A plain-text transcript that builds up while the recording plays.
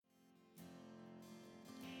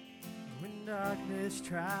darkness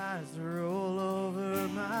tries to roll over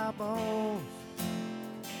my bones,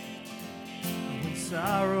 when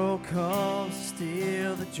sorrow comes to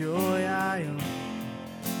steal the joy I own,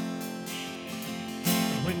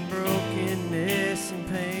 when brokenness and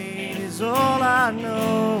pain is all I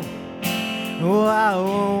know, no, I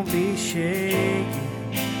won't be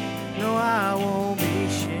shaken. No, I won't be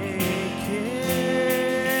shaken.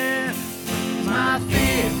 My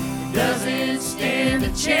fear doesn't stand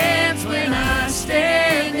a chance when I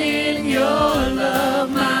stand in your love.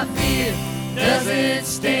 My fear doesn't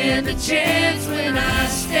stand a chance when I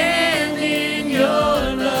stand in your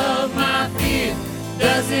love. My fear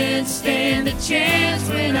doesn't stand a chance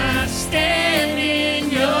when I stand in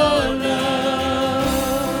your love.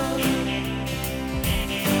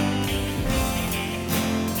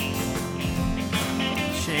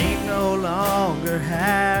 Shame no longer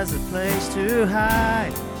has a place to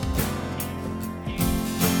hide.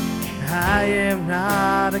 I am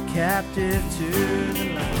not a captive to the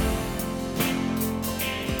light.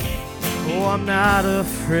 Oh, I'm not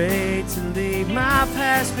afraid to leave my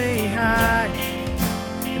past behind.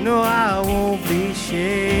 No, I won't be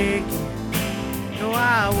shaken. No,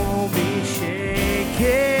 I won't be shaken.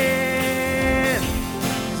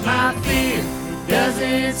 My fear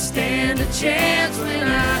doesn't stand a chance when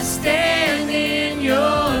I stand in your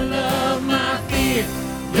love. My fear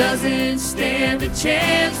doesn't stand a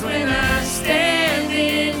chance when I stand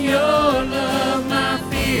in your love. My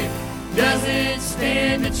fear doesn't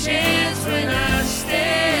stand a chance when I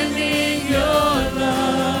stand in your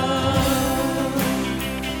love.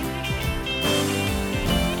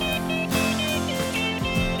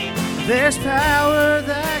 There's power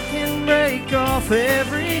that can break off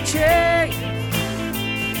every chain.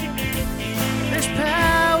 There's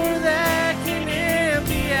power that can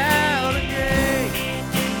empty out a grave.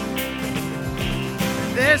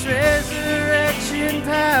 There's resurrection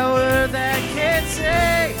power that can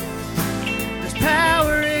save. There's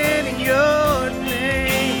power in your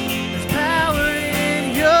name. There's power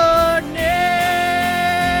in your name.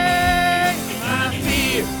 My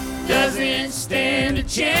fear doesn't stand a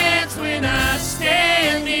chance when I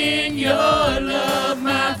stand in your love.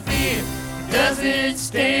 My fear doesn't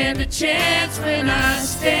stand a chance when I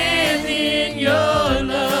stand in your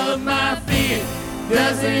love. My fear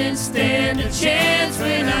doesn't stand a chance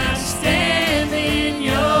when I stand in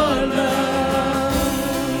your love.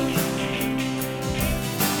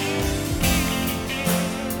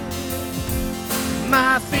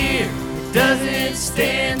 My fear doesn't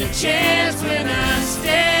stand a chance when I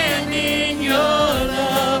stand in your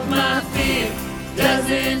love. My fear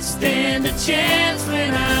doesn't stand a chance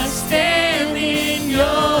when I stand in your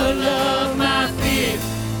love. My fear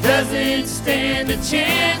doesn't stand a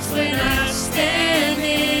chance when I stand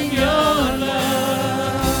in your love.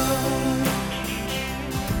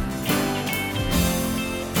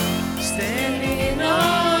 Standing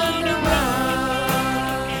on the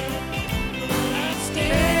rock,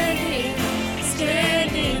 standing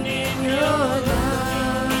in your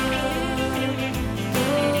love.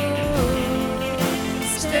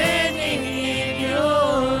 Standing in your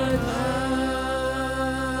love.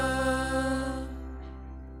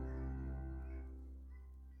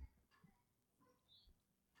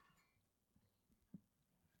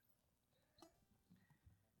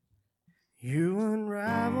 You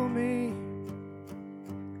unravel me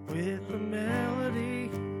with a melody.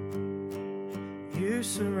 You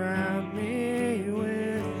surround me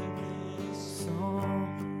with a song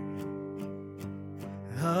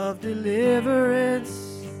of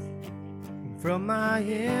deliverance from my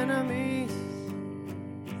enemies,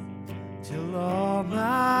 till all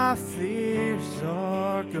my fears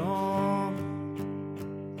are gone.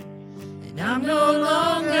 And I'm no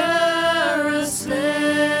longer a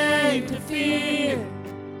slave to fear.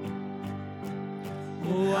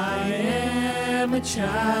 Oh, I am a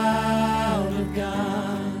child of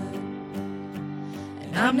God.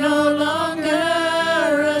 And I'm no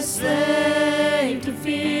longer a slave to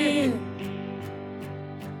fear.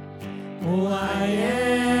 Oh, I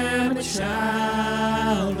am a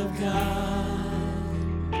child of God.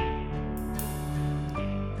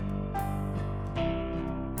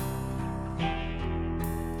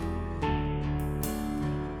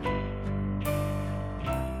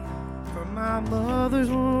 From my mother's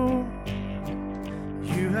womb,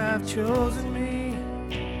 you have chosen me.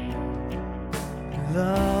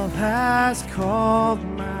 Love has called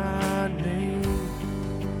my name,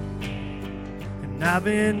 and I've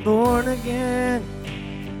been born again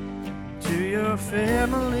to your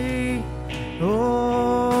family.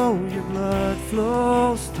 Oh, your blood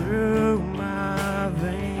flows through my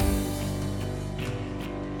veins,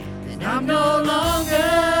 and I'm no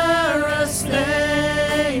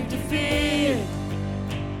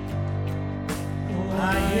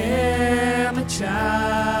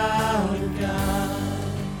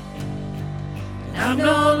I'm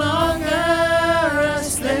no longer a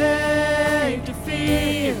slave to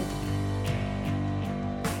fear.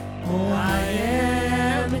 Oh, I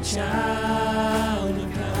am a child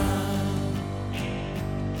of God.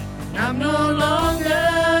 I'm no longer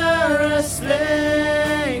a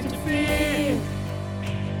slave to fear.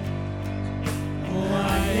 Oh,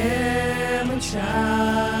 I am a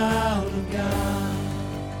child of God.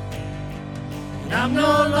 And I'm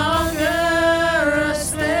no longer a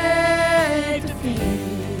slave to fear.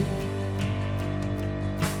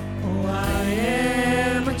 Oh, I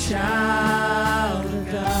am a child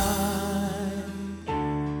of God.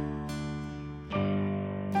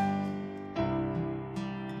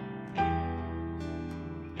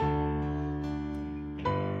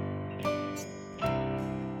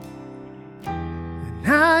 And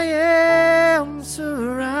I am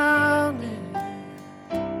surrounded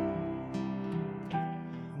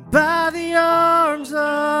by the arms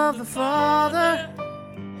of the Father,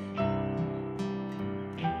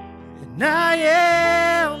 and I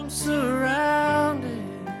am surrounded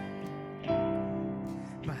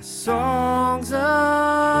by songs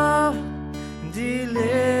of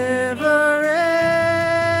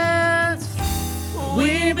deliverance.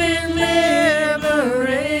 We've been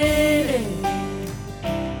liberated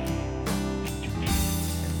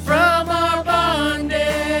from our bondage.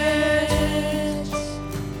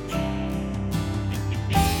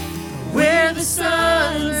 We're the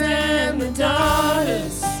sons and the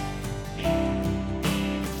daughters.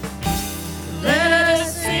 Let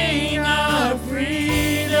us sing our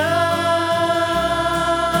freedom.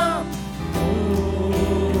 Oh,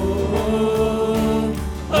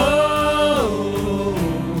 oh,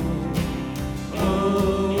 oh,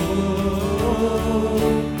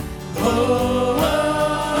 oh.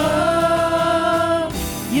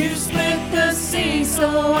 You split the sea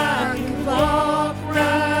so I could walk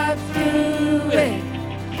right through it.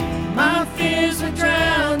 My fears were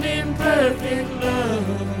drowned in perfect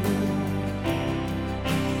love.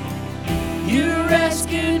 You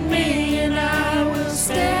rescued me and I will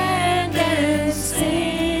stand and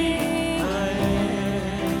sing. I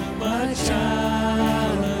am a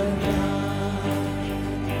child of God.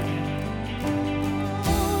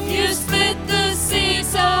 You split the sea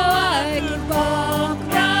so I could walk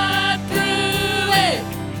right through it.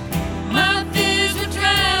 My fears were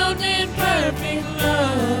drowned in perfect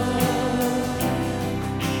love.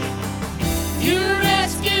 You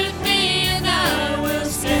rescued me and I will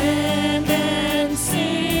stand and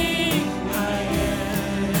sing. I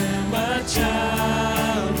am a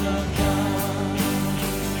child of God.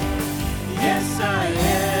 Yes, I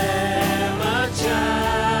am a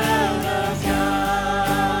child of God.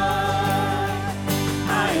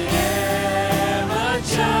 I am a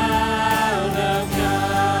child of God.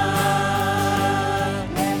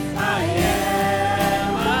 I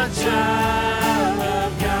am a child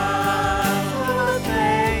of God.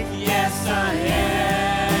 Yes, I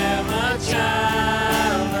am a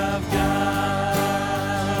child of God.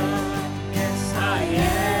 Yes, I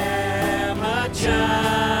am a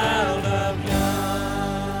child of God.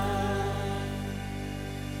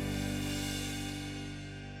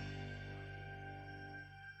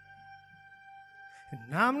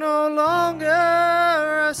 And I'm no longer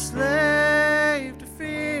a slave to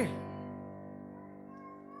fear.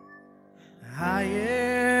 I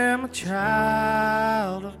am a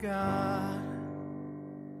child of God.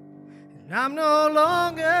 And I'm no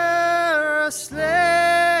longer a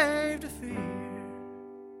slave to fear.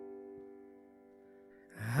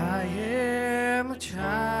 I am a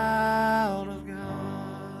child of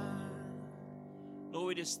God. Lord,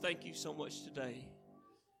 we just thank you so much today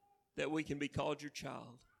that we can be called your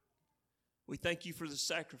child. We thank you for the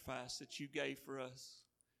sacrifice that you gave for us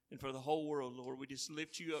and for the whole world, Lord. We just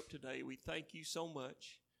lift you up today. We thank you so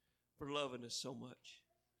much for loving us so much.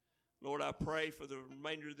 Lord, I pray for the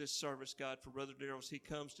remainder of this service, God, for Brother Darrell as he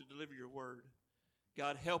comes to deliver your word.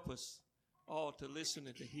 God, help us all to listen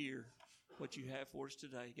and to hear what you have for us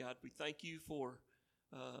today. God, we thank you for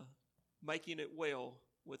making it well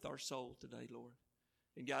with our soul today, Lord.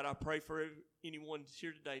 And God, I pray for anyone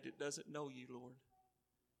here today that doesn't know you, Lord.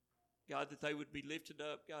 God, that they would be lifted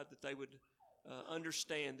up. God, that they would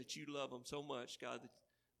understand that you love them so much, God,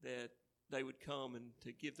 that they would come and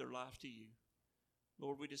to give their life to you.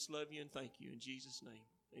 Lord, we just love you and thank you. In Jesus' name,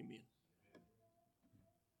 amen.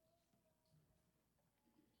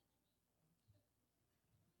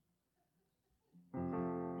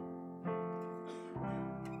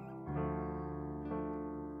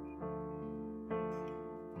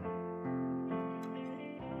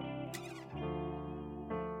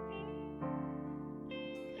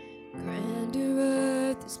 Grander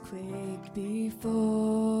earth was quick before,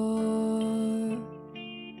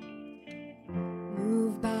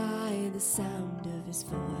 moved by the sound of his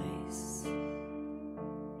voice,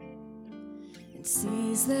 and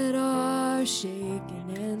seas that are shaken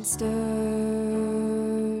and stirred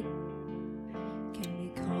can be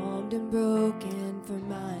calmed and broken for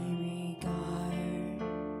my regard.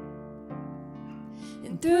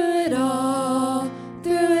 And through it all,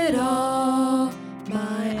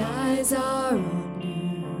 my eyes are on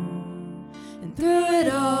you. And through it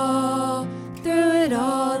all,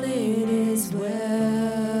 it is well.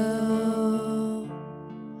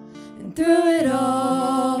 And through it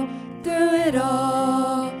all,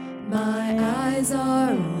 my eyes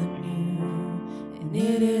are on you, and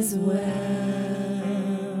it is well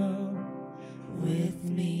with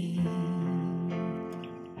me.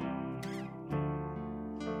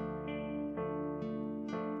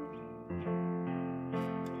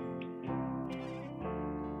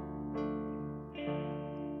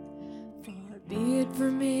 Far be it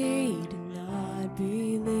for me to not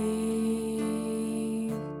believe,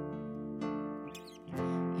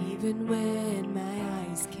 even when my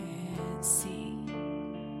eyes can't see.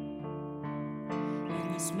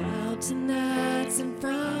 And this mountain that's in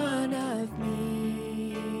front of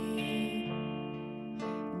me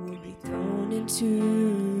will be thrown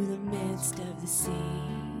into the midst of the sea.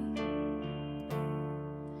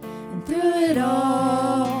 And through it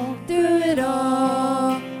all,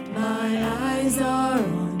 my eyes are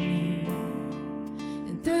on you.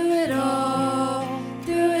 And through it all,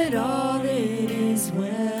 it is well.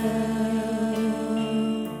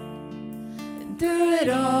 And through it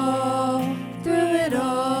all,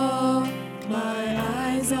 my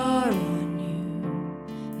eyes are on you,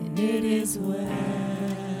 and it is well.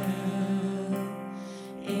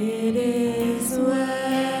 It is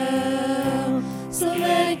well. So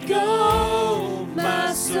let go,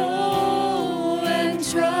 my soul, and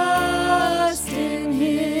trust in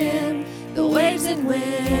Him. The waves and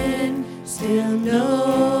wind still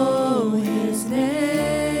know His name.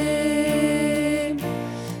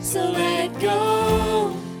 So let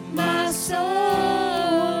go, my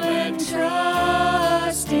soul, and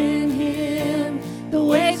trust in Him. The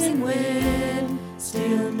waves and wind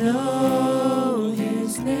still know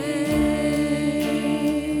His name.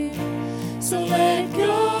 So let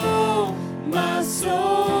go, my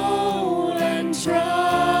soul, and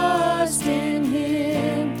trust in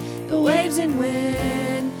Him. The waves and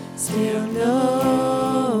wind still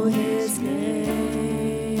know His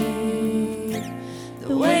name.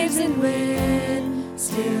 The waves and wind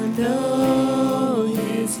still know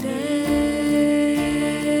His name.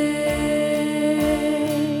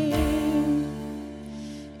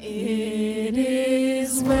 It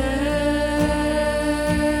is well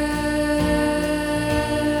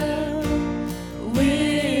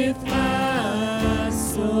with my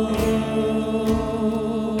soul.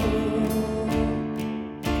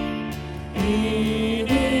 It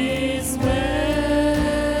is well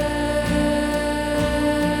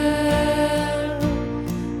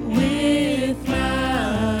with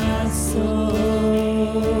my soul.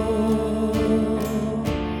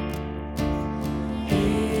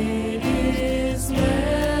 It is well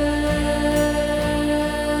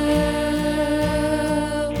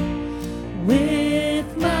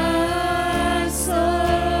with my soul.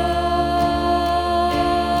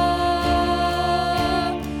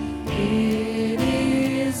 It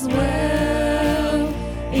is well.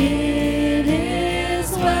 It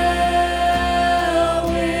is well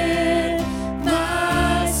with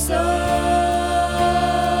my soul.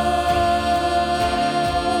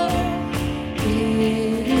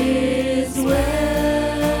 It is well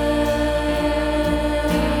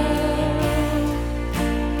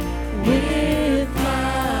with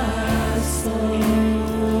my soul.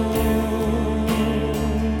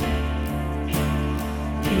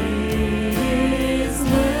 It is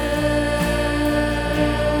well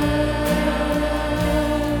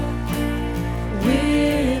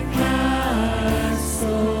with my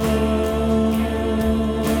soul.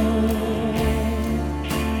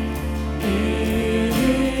 It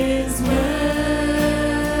is well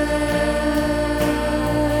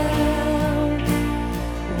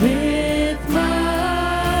with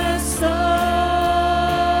my soul.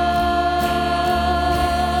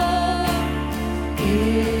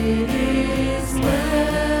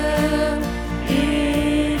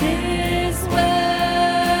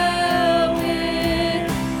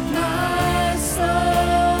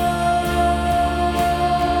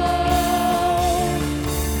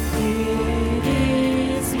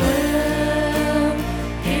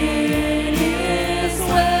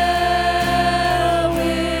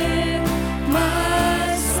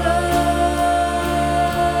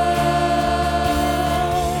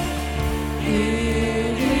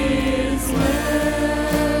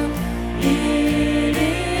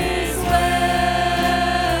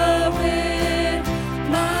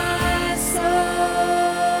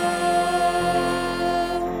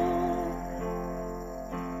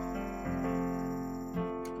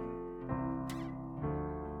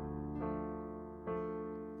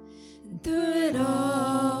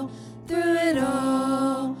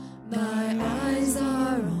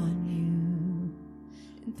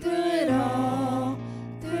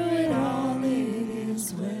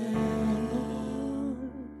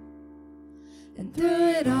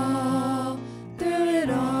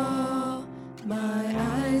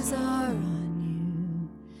 eyes are on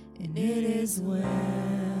you, and it is well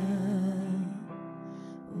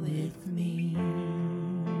with me.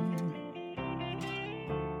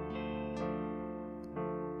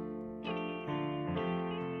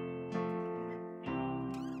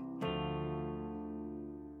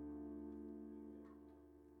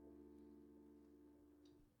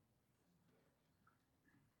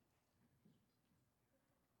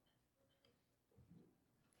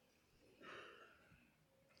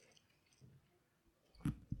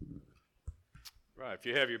 Right, if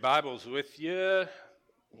you have your Bibles with you,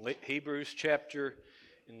 Hebrews chapter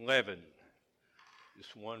 11,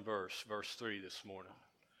 just one verse, verse 3 this morning.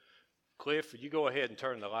 Cliff, would you go ahead and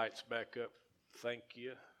turn the lights back up? Thank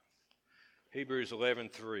you. Hebrews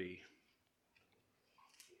 11:3.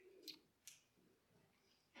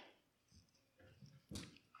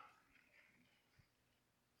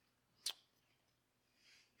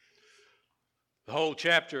 The whole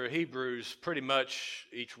chapter of Hebrews, pretty much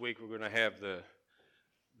each week we're going to have the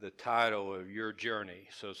title of your journey.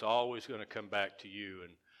 So it's always going to come back to you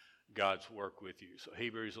and God's work with you. So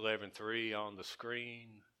Hebrews 11:3 on the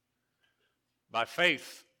screen. By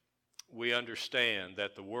faith, we understand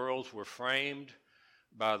that the worlds were framed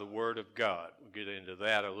by the word of God. We'll get into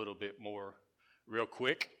that a little bit more real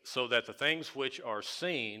quick. So that the things which are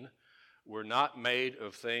seen were not made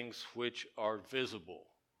of things which are visible.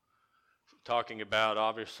 Talking about,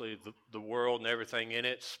 obviously, the world and everything in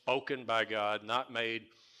it, spoken by God, not made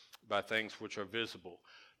by things which are visible.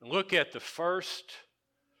 And look at the first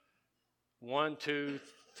 1, 2,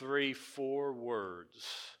 3, 4 words.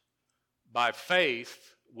 By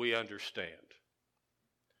faith, we understand.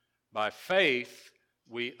 By faith,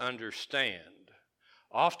 we understand.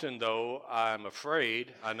 Often, though, I'm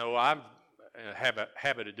afraid, I know I'm in a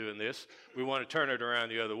habit of doing this, we want to turn it around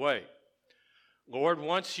the other way. Lord,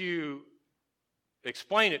 once you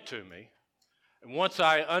explain it to me, and once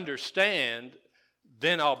I understand,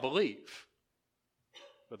 then I'll believe.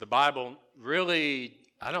 But the Bible really,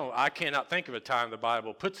 I cannot think of a time the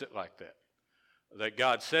Bible puts it like that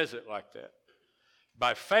God says it like that.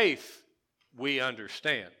 By faith, we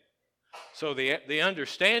understand. So the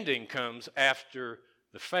understanding comes after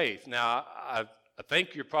the faith. Now, I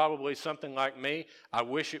think you're probably something like me. I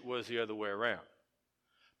wish it was the other way around.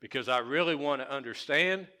 Because I really want to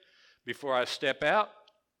understand before I step out.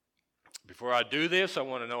 Before I do this, I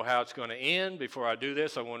want to know how it's going to end. Before I do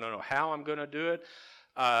this, I want to know how I'm going to do it.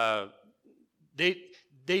 Dee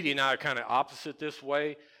Dee and I are kind of opposite this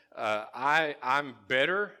way. I'm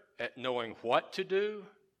better at knowing what to do,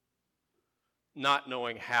 not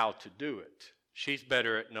knowing how to do it. She's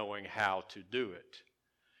better at knowing how to do it.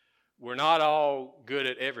 We're not all good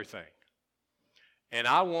at everything. And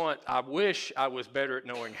I wish I was better at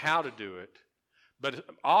knowing how to do it. But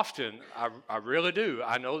often, I really do.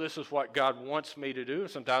 I know this is what God wants me to do.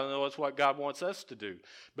 Sometimes I know it's what God wants us to do.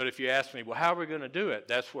 But if you ask me, well, how are we going to do it?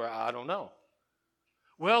 That's where I don't know.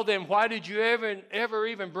 Well, then why did you ever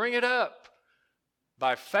even bring it up?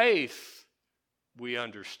 By faith, we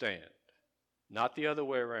understand. Not the other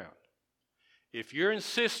way around. If you're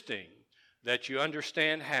insisting that you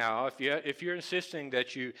understand how, if you're insisting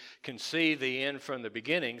that you can see the end from the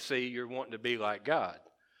beginning, see, you're wanting to be like God.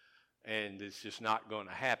 And it's just not going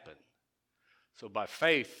to happen. So by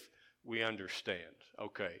faith, we understand.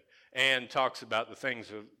 Okay. And talks about the things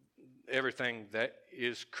of everything that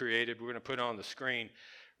is created. We're going to put on the screen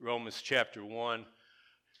Romans chapter 1.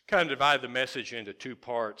 Kind of divide the message into two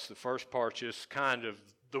parts. The first part just kind of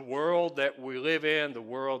the world that we live in, the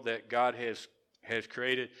world that God has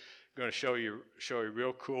created. I'm going to show you a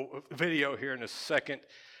real cool video here in a second.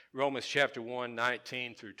 Romans chapter 1,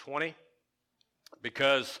 19 through 20.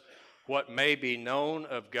 Because what may be known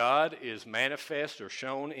of God is manifest or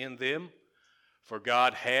shown in them. For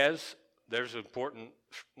God has, there's an important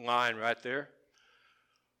line right there.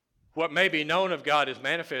 What may be known of God is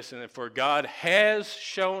manifest in them, for God has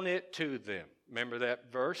shown it to them. Remember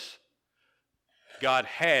that verse? God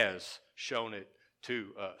has shown it to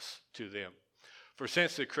us, to them. For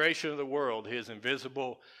since the creation of the world, his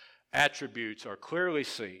invisible attributes are clearly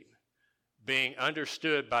seen, being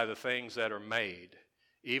understood by the things that are made,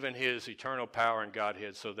 even his eternal power and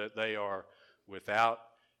Godhead, so that they are without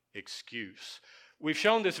excuse. We've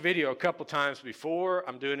shown this video a couple times before.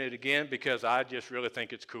 I'm doing it again because I just really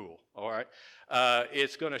think it's cool, all right?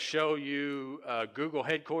 It's going to show you Google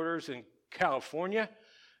headquarters in California.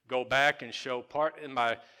 Go back and show part. And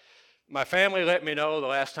my family let me know the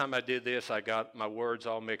last time I did this, I got my words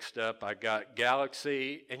all mixed up. I got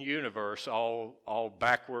galaxy and universe all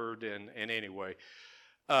backward and anyway.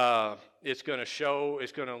 It's going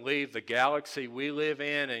to leave the galaxy we live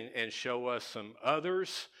in and show us some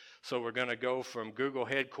others. So we're going to go from Google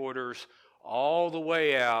headquarters all the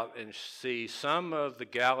way out and see some of the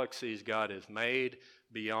galaxies God has made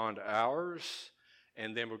beyond ours.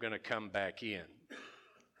 And then we're going to come back in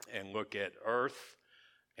and look at Earth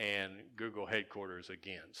and Google headquarters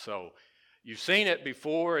again. So you've seen it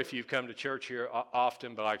before if you've come to church here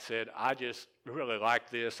often, but like I said, I just really like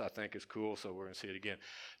this. I think it's cool, so we're going to see it again.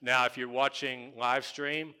 Now, if you're watching live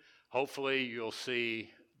stream, hopefully you'll see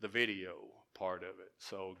the video part of it.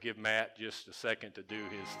 So give Matt just a second to do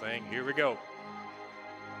his thing. Here we go.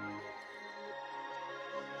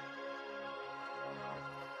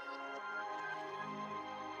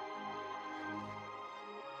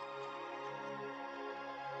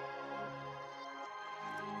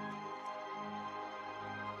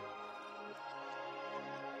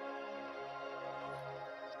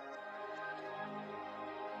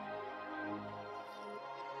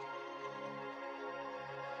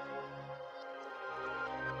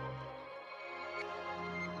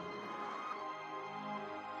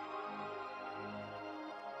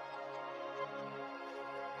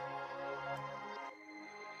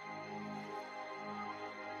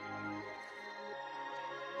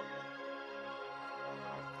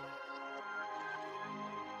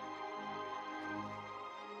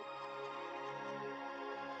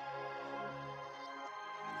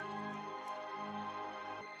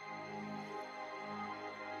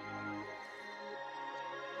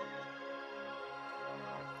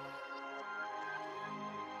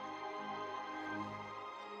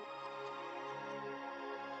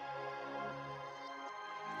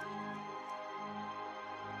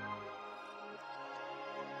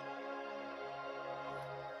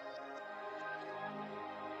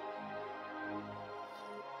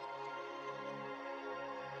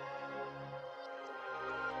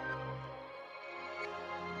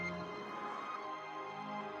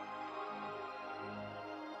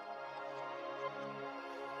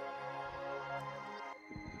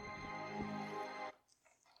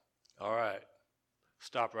 All right.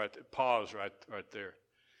 Stop right there. Pause right there.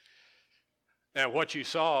 Now, what you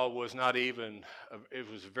saw was not even, it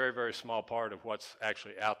was a very, very small part of what's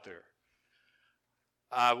actually out there.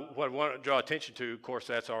 What I want to draw attention to, of course,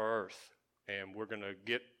 that's our Earth. And we're going to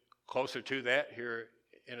get closer to that here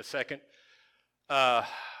in a second. I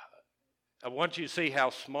want you to see how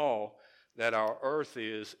small that our Earth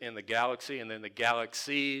is in the galaxy and then the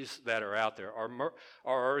galaxies that are out there.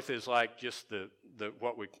 Our Earth is like just the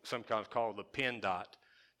what we sometimes call the pin dot,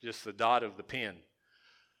 just the dot of the pin.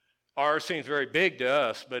 Our Earth seems very big to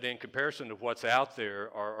us, but in comparison to what's out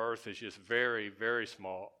there, our Earth is just very, very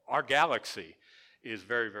small. Our galaxy is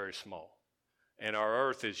very, very small. And our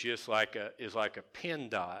Earth is just like a pin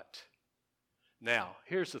dot. Now,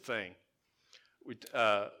 here's the thing.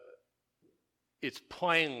 It's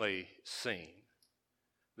plainly seen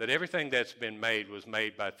that everything that's been made was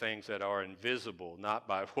made by things that are invisible, not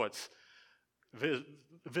by what's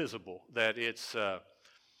visible. That it's,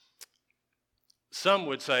 some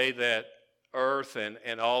would say that Earth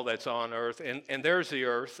and all that's on Earth, and there's the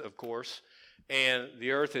Earth, of course, and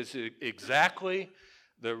the Earth is exactly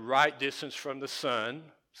the right distance from the sun.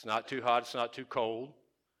 It's not too hot, it's not too cold.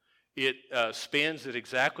 It spins at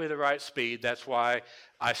exactly the right speed. That's why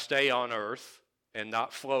I stay on Earth and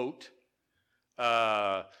not float.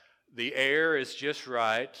 The air is just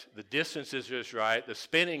right. The distance is just right. The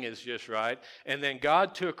spinning is just right. And then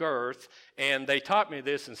God took Earth, and they taught me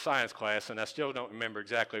this in science class, and I still don't remember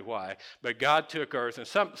exactly why. But God took Earth, and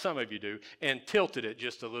some of you do, and tilted it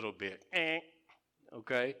just a little bit,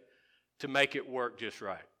 okay, to make it work just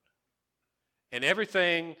right. And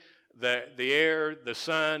everything, the air, the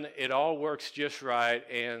sun, it all works just right,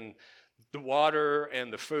 and the water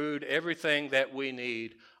and the food, everything that we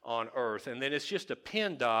need on Earth. And then it's just a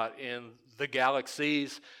pin dot in the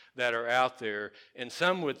galaxies that are out there. And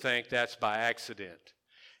some would think that's by accident.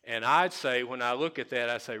 And I'd say, when I look at that,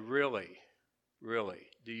 I say, really?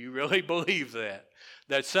 Do you really believe that?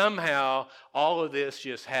 That somehow all of this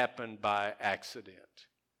just happened by accident?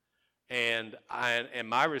 And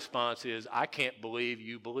my response is, I can't believe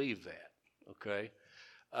you believe that, okay?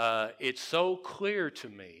 It's so clear to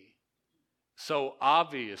me, so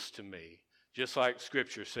obvious to me, just like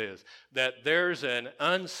Scripture says, that there's an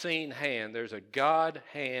unseen hand, there's a God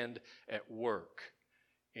hand at work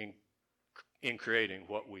in creating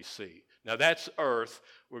what we see. Now that's Earth.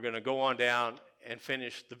 We're going to go on down and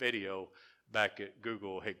finish the video back at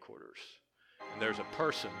Google headquarters. And there's a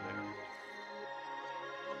person there.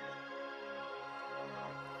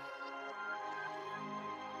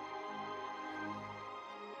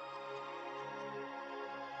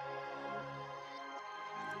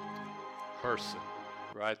 person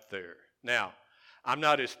right there. Now, I'm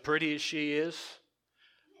not as pretty as she is,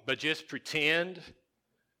 but just pretend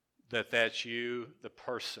that that's you, the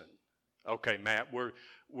person. Okay, Matt,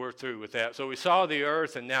 we're through with that. So we saw the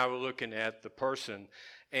earth, and now we're looking at the person,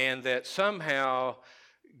 and that somehow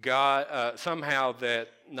God, somehow that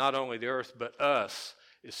not only the earth but us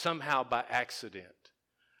is somehow by accident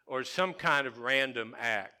or some kind of random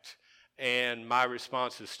act. And my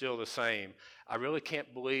response is still the same. I really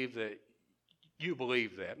can't believe that you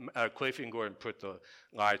believe that. Cliff, you can go ahead and put the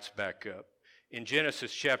lights back up. In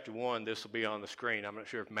Genesis chapter 1, this will be on the screen. I'm not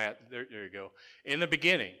sure if Matt, there you go. In the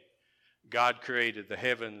beginning, God created the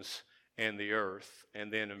heavens and the earth.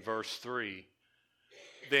 And then in verse 3,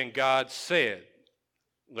 then God said,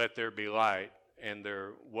 let there be light, and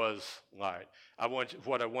there was light.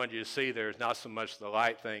 What I want you to see there is not so much the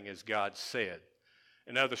light thing as God said.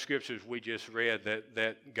 In other scriptures we just read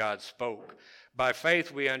that God spoke. By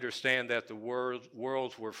faith we understand that the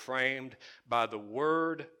worlds were framed by the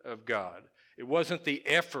word of God. It wasn't the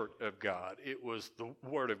effort of God. It was the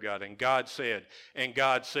word of God. And God said, and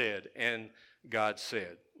God said, and God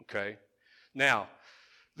said. Okay? Now,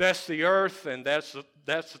 that's the earth, and that's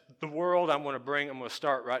the world. I'm going to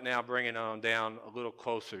start right now bringing on down a little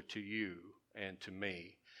closer to you and to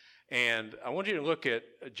me. And I want you to look at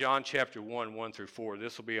John chapter 1, 1 through 4.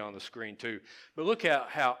 This will be on the screen too. But look at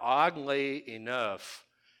how oddly enough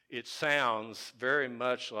it sounds very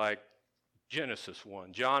much like Genesis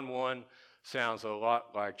 1. John 1 sounds a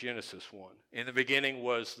lot like Genesis 1. In the beginning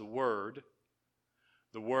was the Word.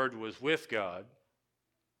 The Word was with God,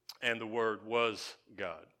 and the Word was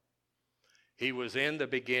God. He was in the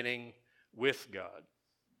beginning with God.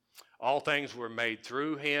 All things were made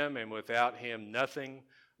through him, and without him nothing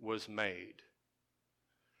was made.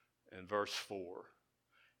 In verse 4,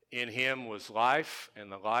 in him was life,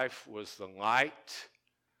 and the life was the light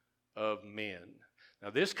of men. Now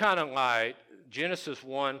this kind of light, Genesis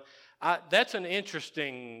 1, that's an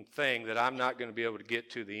interesting thing that I'm not going to be able to get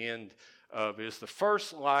to the end of, is the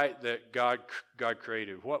first light that God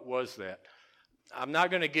created. What was that? I'm not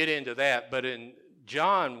going to get into that, but in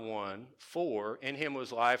John 1, 4, in him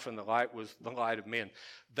was life, and the light was the light of men.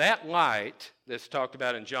 That light that's talked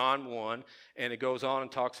about in John 1, and it goes on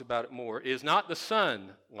and talks about it more, is not the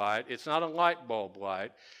sun light. It's not a light bulb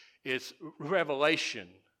light. It's revelation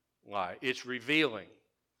light. It's revealing.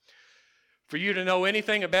 For you to know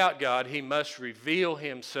anything about God, he must reveal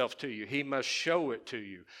himself to you. He must show it to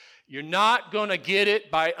you. You're not going to get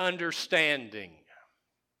it by understanding.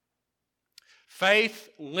 Faith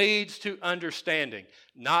leads to understanding,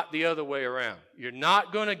 not the other way around. You're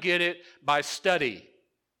not going to get it by study.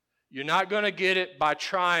 You're not going to get it by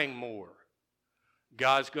trying more.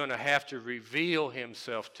 God's going to have to reveal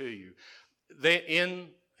himself to you. In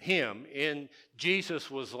him, in Jesus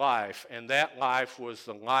was life, and that life was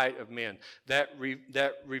the light of men. That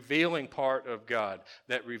revealing part of God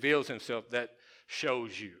that reveals himself, that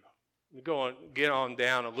shows you. Get on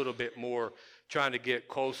down a little bit more, trying to get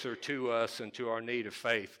closer to us and to our need of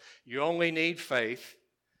faith. You only need faith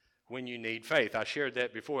when you need faith. I shared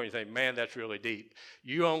that before, and you think, man, that's really deep.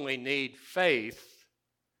 You only need faith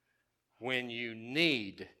when you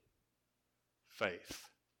need faith.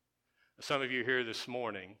 Some of you are here this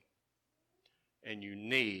morning, and you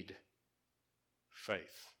need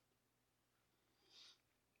faith.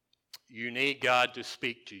 You need God to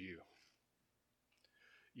speak to you.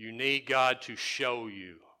 You need God to show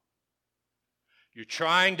you. You're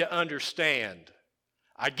trying to understand.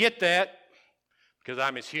 I get that because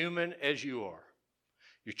I'm as human as you are.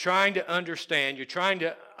 You're trying to understand. You're trying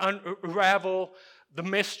to unravel the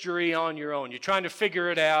mystery on your own. You're trying to figure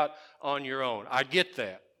it out on your own. I get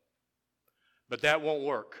that. But that won't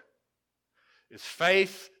work. It's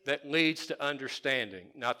faith that leads to understanding,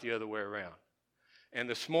 not the other way around. And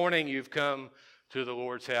this morning you've come to the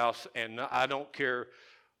Lord's house, and I don't care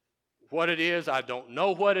what it is. I don't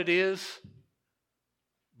know what it is.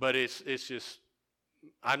 But it's just,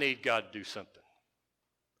 I need God to do something.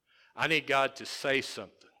 I need God to say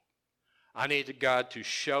something. I need God to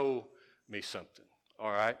show me something.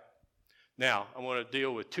 All right? Now, I want to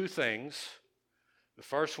deal with two things. The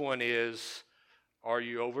first one is, are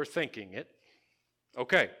you overthinking it?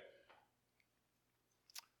 Okay.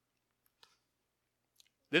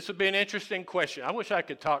 This would be an interesting question. I wish I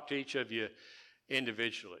could talk to each of you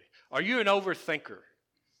individually. Are you an overthinker?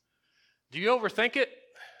 Do you overthink it?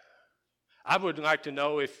 I would like to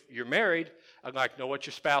know, if you're married, I'd like to know what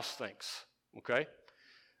your spouse thinks, okay?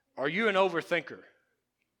 Are you an overthinker?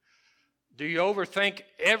 Do you overthink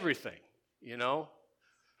everything, you know?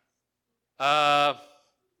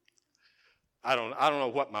 I don't know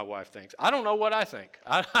what my wife thinks. I don't know what I think.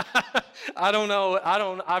 I don't know.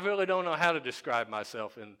 I really don't know how to describe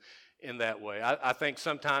myself in that way. I think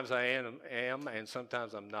sometimes I am, and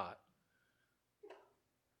sometimes I'm not.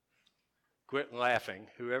 Quit laughing.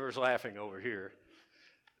 Whoever's laughing over here.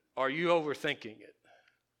 Are you overthinking it?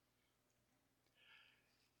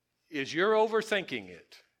 Is your overthinking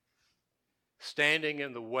it standing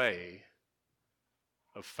in the way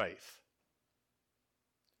of faith?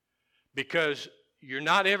 Because you're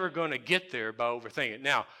not ever going to get there by overthinking it.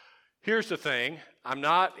 Now, here's the thing. I'm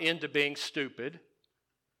not into being stupid,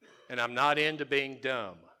 and I'm not into being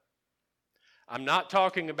dumb. I'm not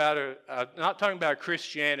talking about a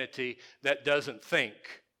Christianity that doesn't think.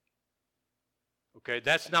 Okay,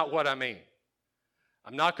 that's not what I mean.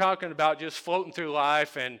 I'm not talking about just floating through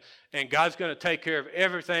life and God's going to take care of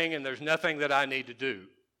everything and there's nothing that I need to do.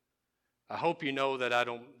 I hope you know that I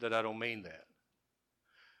don't mean that.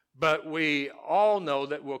 But we all know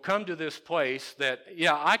that we'll come to this place that,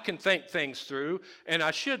 yeah, I can think things through, and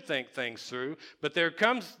I should think things through, but there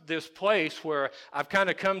comes this place where I've kind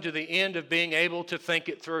of come to the end of being able to think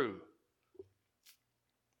it through.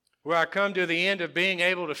 Where I come to the end of being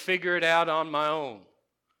able to figure it out on my own.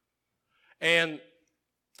 And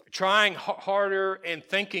trying harder and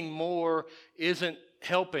thinking more isn't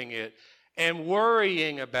helping it. And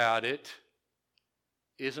worrying about it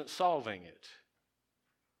isn't solving it.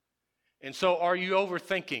 And so are you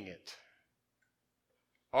overthinking it?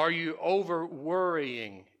 Are you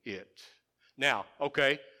over-worrying it? Now,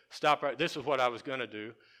 okay, stop right. This is what I was going to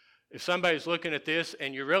do. If somebody's looking at this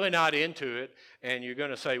and you're really not into it and you're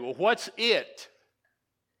going to say, well, what's it?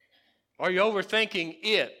 Are you overthinking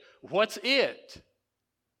it? What's it?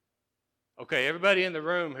 Okay, everybody in the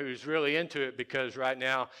room who's really into it because right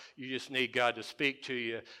now you just need God to speak to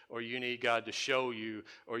you, or you need God to show you,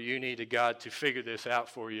 or you need God to figure this out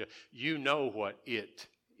for you. You know what it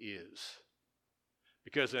is.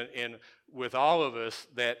 Because with all of us,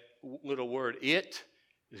 that little word it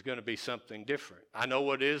is going to be something different. I know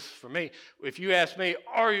what it is for me. If you ask me,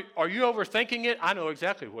 are you overthinking it? I know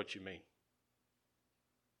exactly what you mean.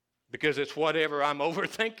 Because it's whatever I'm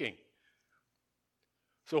overthinking.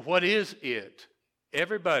 So what is it?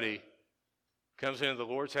 Everybody comes into the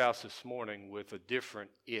Lord's house this morning with a different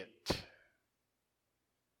it.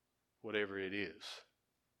 Whatever it is.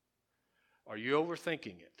 Are you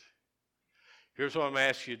overthinking it? Here's what I'm going to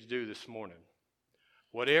ask you to do this morning.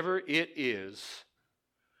 Whatever it is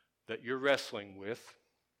that you're wrestling with,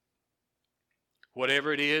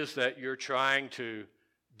 whatever it is that you're trying to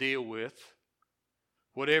deal with,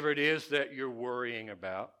 whatever it is that you're worrying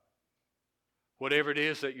about, whatever it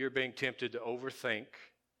is that you're being tempted to overthink,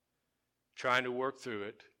 trying to work through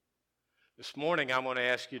it, this morning I'm going to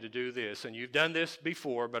ask you to do this. And you've done this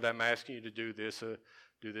before, but I'm asking you to do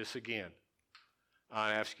this again.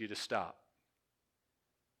 I ask you to stop.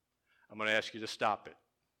 I'm going to ask you to stop it.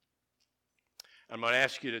 I'm going to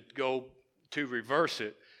ask you to go to reverse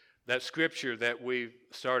it. That scripture that we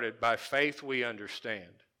started, by faith we understand.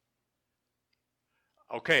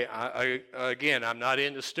 Okay, again, I'm not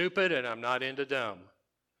into stupid and I'm not into dumb.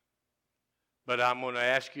 But I'm going to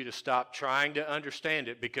ask you to stop trying to understand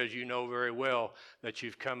it because you know very well that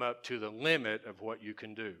you've come up to the limit of what you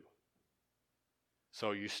can do.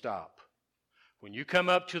 So you stop. When you come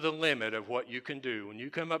up to the limit of what you can do, when you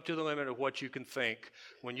come up to the limit of what you can think,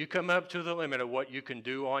 when you come up to the limit of what you can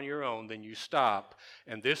do on your own, then you stop.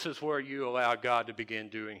 And this is where you allow God to begin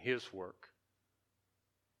doing His work.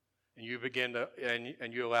 And you begin to,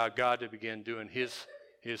 and you allow God to begin doing His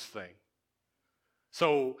thing.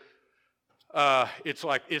 So it's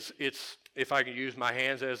like it's if I can use my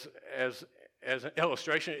hands as an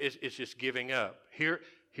illustration, it's just giving up. Here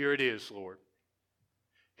it is, Lord.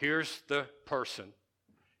 Here's the person.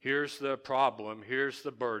 Here's the problem. Here's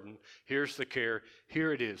the burden. Here's the care.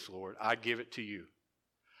 Here it is, Lord. I give it to you.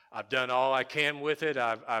 I've done all I can with it.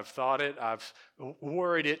 I've thought it. I've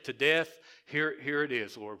worried it to death. Here it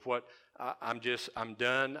is, Lord. I'm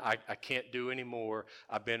done. I can't do anymore.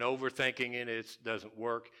 I've been overthinking it. It doesn't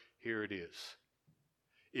work. Here it is.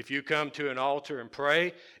 If you come to an altar and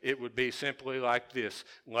pray, it would be simply like this.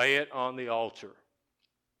 Lay it on the altar.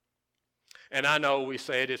 And I know we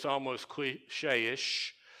say it's almost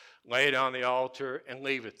cliche-ish. Lay it on the altar and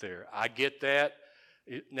leave it there. I get that.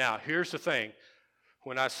 Now, here's the thing.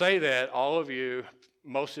 When I say that, all of you,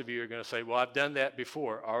 most of you are going to say, well, I've done that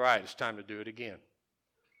before. All right, it's time to do it again.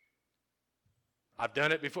 I've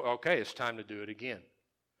done it before. Okay, it's time to do it again.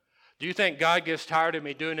 Do you think God gets tired of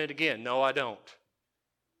me doing it again? No, I don't.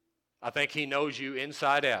 I think He knows you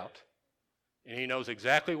inside out. And He knows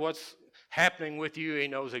exactly what's happening with you. He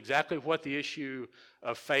knows exactly what the issue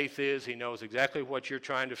of faith is. He knows exactly what you're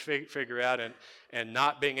trying to figure out and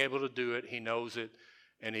not being able to do it. He knows it,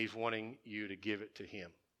 and he's wanting you to give it to him.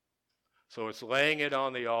 So it's laying it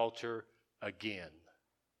on the altar again.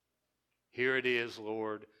 Here it is,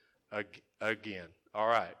 Lord, again. All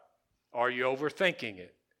right. Are you overthinking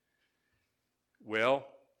it? Well,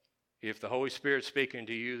 if the Holy Spirit's speaking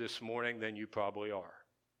to you this morning, then you probably are.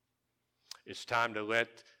 It's time to let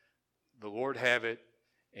the Lord have it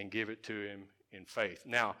and give it to him in faith.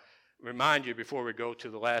 Now, remind you before we go to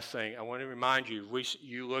the last thing, I want to remind you,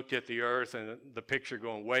 you looked at the earth and the picture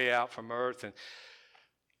going way out from earth. And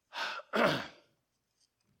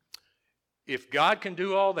if God can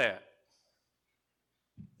do all that,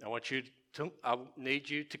 I need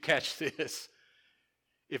you to catch this.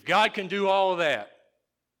 If God can do all of that,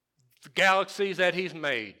 the galaxies that he's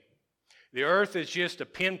made, the earth is just a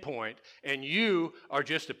pinpoint, and you are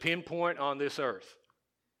just a pinpoint on this earth.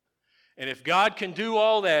 And if God can do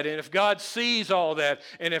all that, and if God sees all that,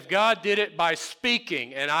 and if God did it by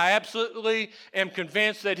speaking, and I absolutely am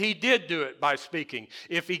convinced that he did do it by speaking.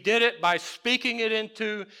 If he did it by speaking it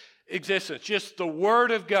into existence, just the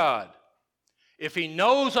Word of God, if he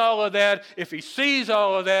knows all of that, if he sees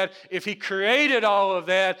all of that, if he created all of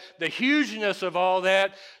that, the hugeness of all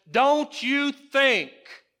that, don't you think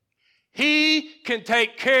he can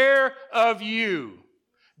take care of you?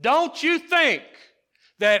 Don't you think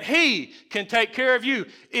that he can take care of you?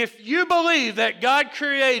 If you believe that God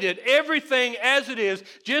created everything as it is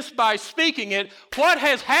just by speaking it, what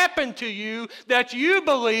has happened to you that you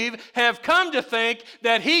believe have come to think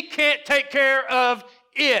that he can't take care of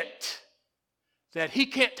it? That he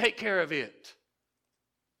can't take care of it.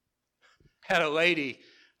 Had a lady,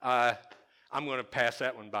 I'm going to pass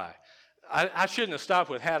that one by. I shouldn't have stopped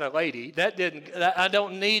with had a lady. I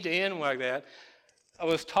don't need to end like that. I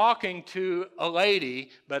was talking to a lady,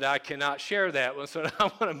 but I cannot share that one, so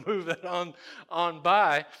I want to move that on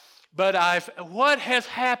by. But what has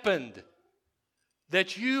happened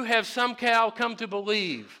that you have somehow come to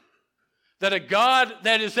believe that a God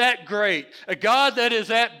that is that great, a God that is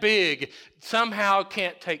that big, somehow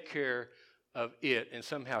can't take care of it and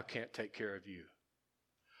somehow can't take care of you?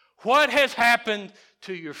 What has happened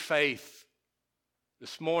to your faith?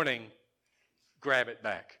 This morning, grab it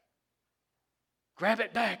back. Grab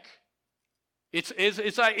it back. It's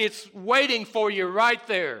like it's waiting for you right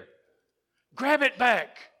there. Grab it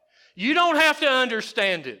back. You don't have to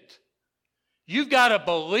understand it. You've got to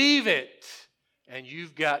believe it, and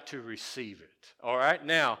you've got to receive it. All right?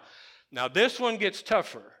 Now this one gets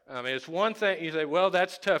tougher. I mean, it's one thing, you say, well,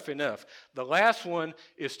 that's tough enough. The last one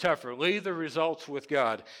is tougher. Leave the results with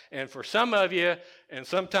God. And for some of you, and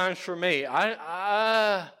sometimes for me,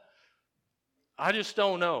 I just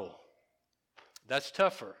don't know. That's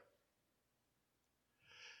tougher.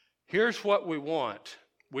 Here's what we want.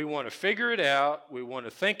 We want to figure it out. We want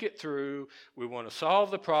to think it through. We want to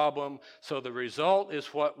solve the problem. So the result is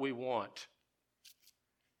what we want.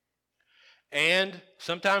 And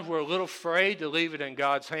sometimes we're a little afraid to leave it in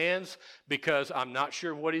God's hands because I'm not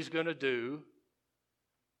sure what he's going to do.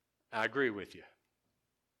 I agree with you.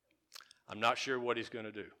 I'm not sure what he's going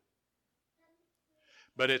to do.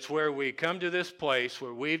 But it's where we come to this place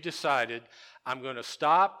where we've decided I'm going to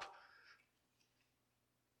stop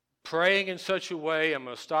praying in such a way, I'm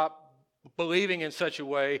going to stop believing in such a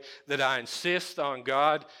way that I insist on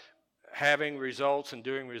God having results and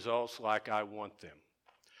doing results like I want them.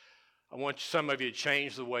 I want some of you to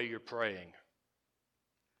change the way you're praying.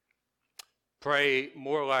 Pray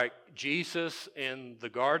more like Jesus in the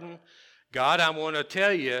garden. God, I want to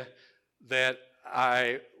tell you that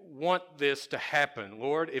I want this to happen.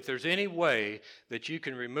 Lord, if there's any way that you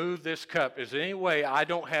can remove this cup, if there's any way I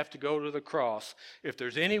don't have to go to the cross, if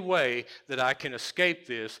there's any way that I can escape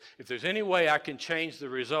this, if there's any way I can change the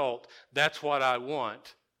result, that's what I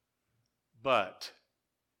want. But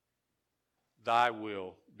thy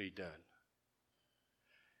will be done.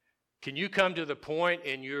 Can you come to the point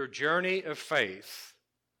in your journey of faith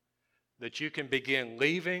that you can begin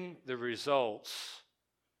leaving the results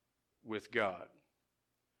with God?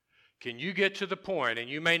 Can you get to the point, and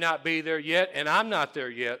you may not be there yet, and I'm not there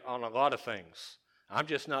yet on a lot of things. I'm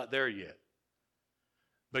just not there yet.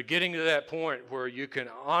 But getting to that point where you can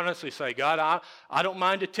honestly say, God, I don't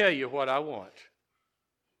mind to tell you what I want.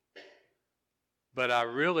 But I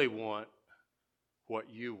really want what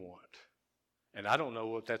you want. And I don't know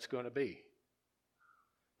what that's going to be.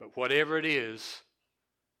 But whatever it is,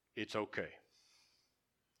 it's okay.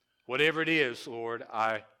 Whatever it is, Lord,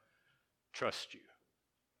 I trust you.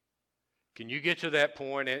 Can you get to that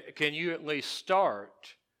point? Can you at least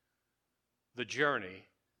start the journey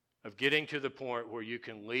of getting to the point where you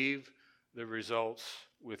can leave the results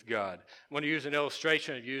with God. I'm going to use an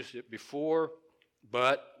illustration. I've used it before,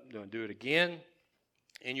 but I'm going to do it again.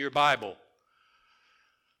 In your Bible,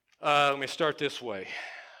 let me start this way.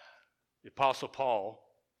 The Apostle Paul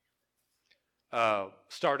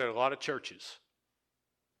started a lot of churches.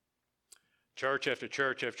 Church after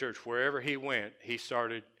church after church. Wherever he went, he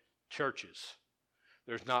started churches.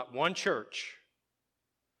 There's not one church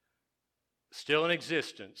still in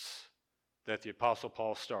existence that the Apostle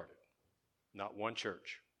Paul started. Not one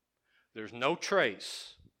church. There's no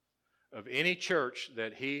trace of any church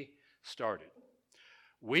that he started.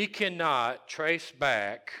 We cannot trace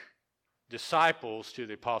back disciples to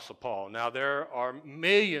the Apostle Paul. Now, there are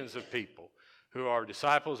millions of people who are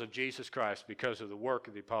disciples of Jesus Christ because of the work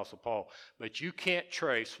of the Apostle Paul, but you can't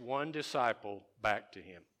trace one disciple back to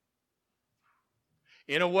him.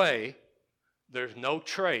 In a way, there's no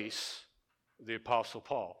trace of the Apostle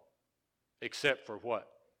Paul, except for what?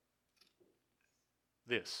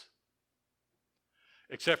 This.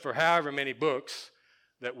 Except for however many books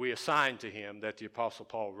that we assign to him that the Apostle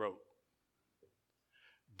Paul wrote.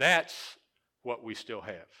 That's what we still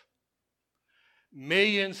have.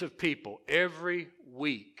 Millions of people every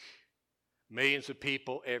week, millions of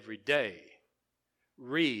people every day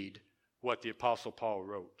read what the Apostle Paul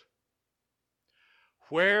wrote.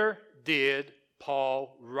 Where did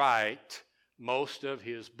Paul write most of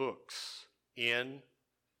his books? In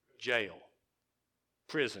jail,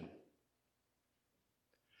 prison.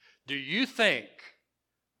 Do you think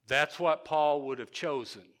that's what Paul would have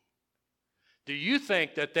chosen? Do you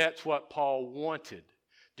think that that's what Paul wanted?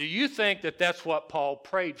 Do you think that that's what Paul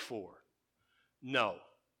prayed for? No,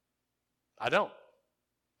 I don't.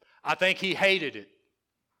 I think he hated it.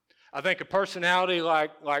 I think a personality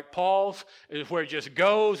like Paul's is where it just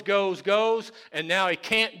goes, and now he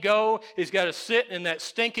can't go. He's got to sit in that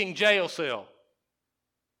stinking jail cell.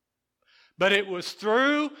 But it was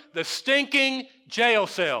through the stinking jail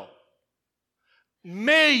cell.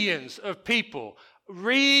 Millions of people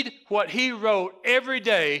read what he wrote every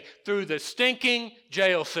day through the stinking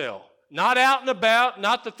jail cell. Not out and about,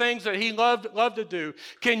 not the things that he loved to do.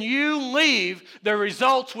 Can you leave the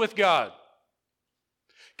results with God?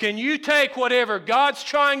 Can you take whatever God's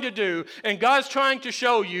trying to do and God's trying to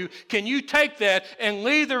show you, can you take that and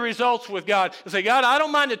leave the results with God? And say, God, I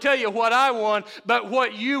don't mind to tell you what I want, but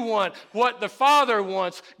what you want, what the Father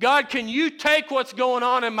wants. God, can you take what's going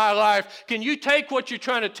on in my life? Can you take what you're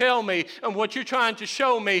trying to tell me and what you're trying to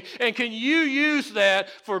show me? And can you use that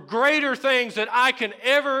for greater things that I can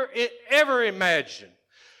ever imagine?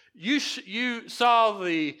 You saw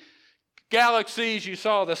the galaxies, you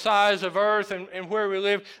saw the size of Earth and where we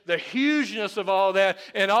live, the hugeness of all that,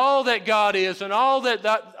 and all that God is, and all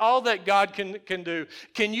that God can do.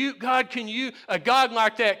 Can you, a God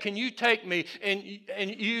like that, can you take me and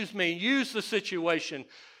use the situation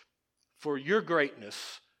for your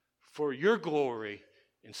greatness, for your glory,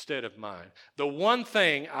 instead of mine? The one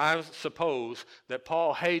thing I suppose that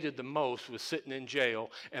Paul hated the most was sitting in jail,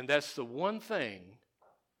 and that's the one thing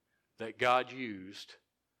that God used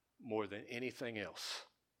more than anything else.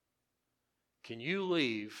 Can you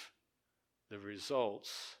leave the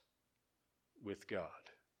results with God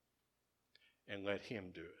and let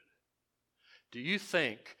him do it? Do you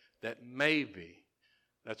think that maybe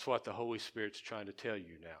that's what the Holy Spirit's trying to tell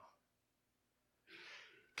you now?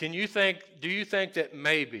 Do you think that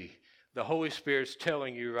maybe the Holy Spirit's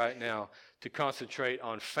telling you right now to concentrate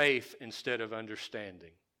on faith instead of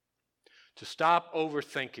understanding? To stop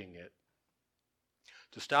overthinking it,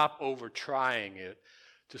 to stop over-trying it,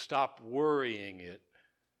 to stop worrying it,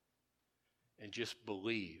 and just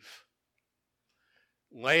believe.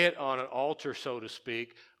 Lay it on an altar, so to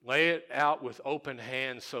speak. Lay it out with open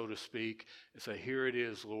hands, so to speak, and say, here it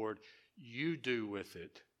is, Lord. You do with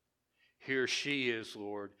it. Here she is,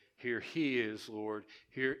 Lord. Here he is, Lord.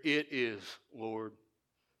 Here it is, Lord.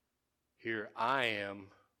 Here I am,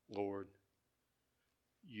 Lord.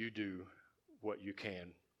 You do what you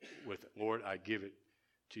can with it. Lord, I give it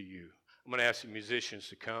to you. I'm going to ask the musicians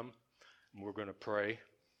to come, and we're going to pray.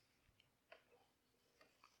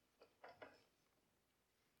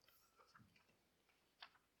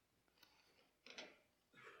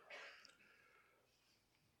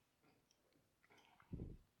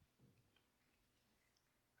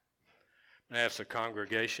 I'm going to ask the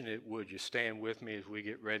congregation, would you stand with me as we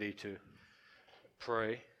get ready to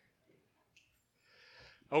pray?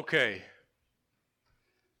 Okay.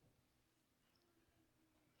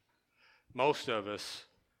 Most of us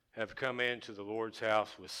have come into the Lord's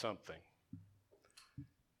house with something.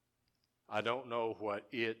 I don't know what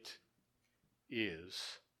it is.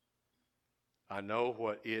 I know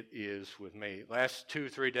what it is with me. Last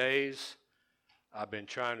 2-3 days, I've been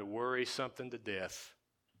trying to worry something to death.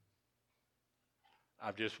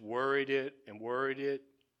 I've just worried it.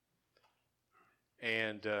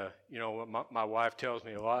 And, my wife tells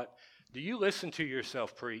me a lot, do you listen to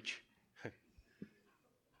yourself preach?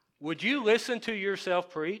 Would you listen to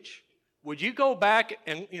yourself preach? Would you go back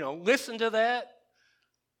and, listen to that?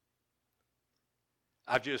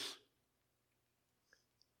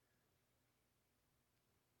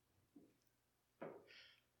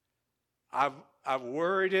 I've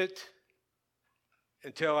worried it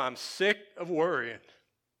until I'm sick of worrying.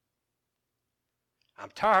 I'm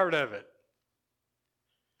tired of it.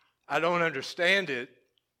 I don't understand it.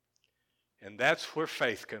 And that's where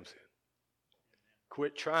faith comes in.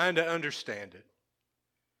 Quit trying to understand it.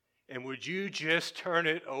 And would you just turn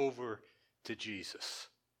it over to Jesus?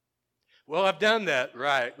 Well, I've done that.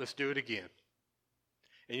 Right, let's do it again.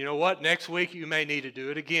 And you know what? Next week you may need to do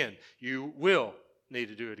it again. You will need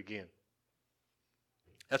to do it again.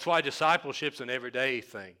 That's why discipleship's an everyday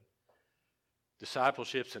thing.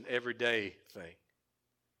 Discipleship's an everyday thing.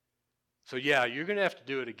 So yeah, you're going to have to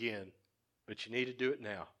do it again, but you need to do it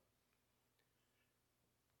now.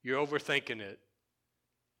 You're overthinking it.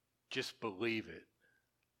 Just believe it.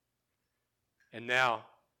 And now,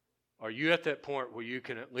 are you at that point where you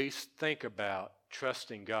can at least think about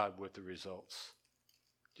trusting God with the results?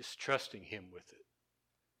 Just trusting Him with it.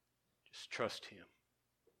 Just trust Him.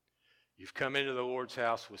 You've come into the Lord's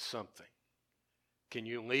house with something. Can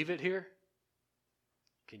you leave it here?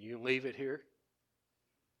 Can you leave it here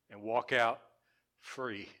and walk out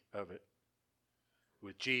free of it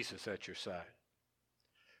with Jesus at your side?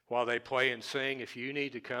 While they play and sing, if you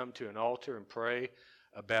need to come to an altar and pray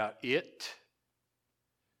about it,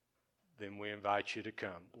 then we invite you to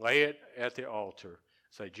come. Lay it at the altar.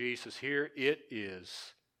 Say, Jesus, here it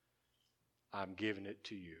is. I'm giving it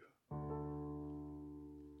to you.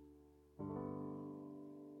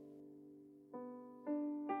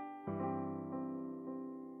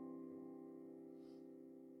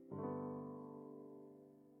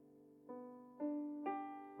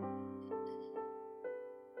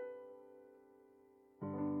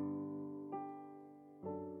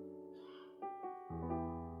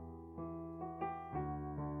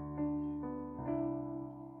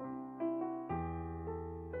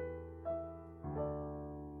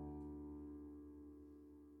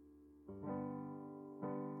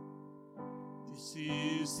 This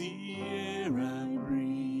is the air I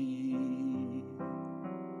breathe.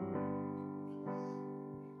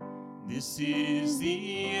 This is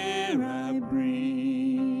the air I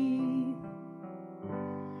breathe.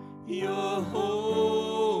 Your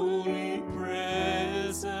holy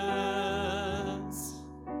presence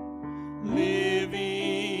living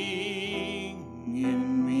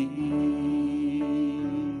in me.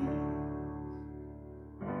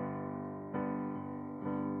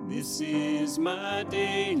 This is my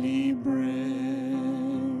daily bread.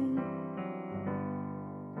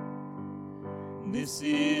 This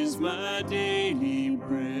is my daily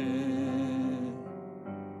bread.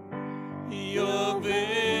 Your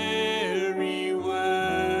very word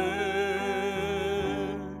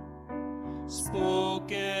spoken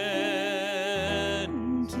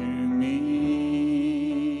to me,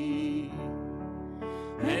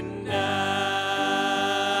 and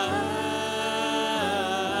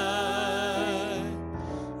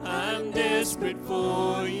I'm desperate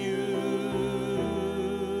for you.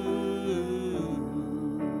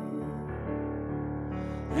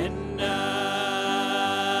 And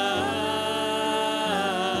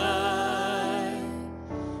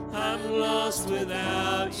I'm lost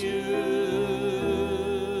without you.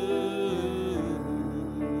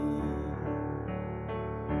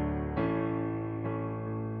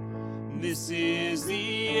 This is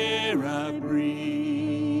the air I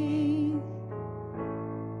breathe.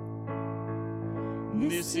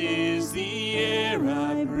 This is the air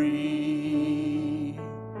I breathe.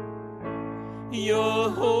 Your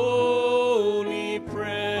holy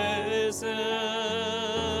presence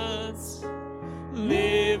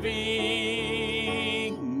living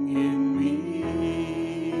in me.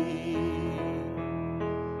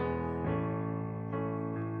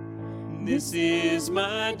 This is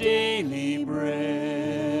my daily bread.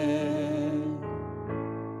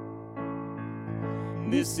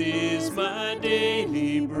 This is my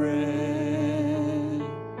daily bread.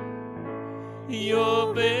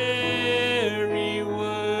 Your very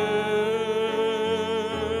word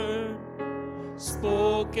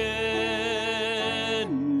spoken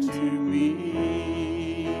to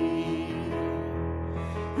me,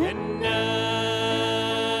 and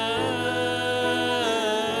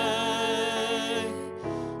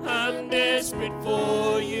desperate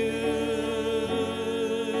for you.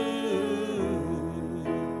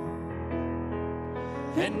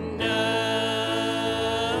 And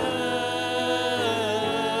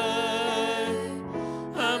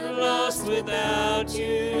I'm lost without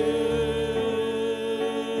you.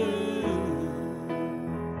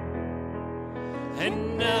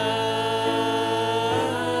 And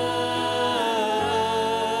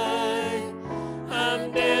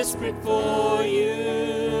I'm desperate for you.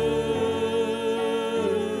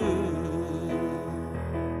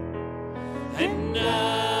 And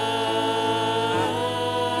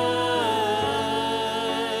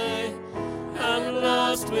I'm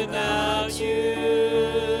lost without you.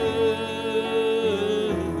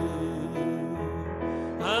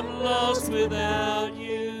 I'm lost without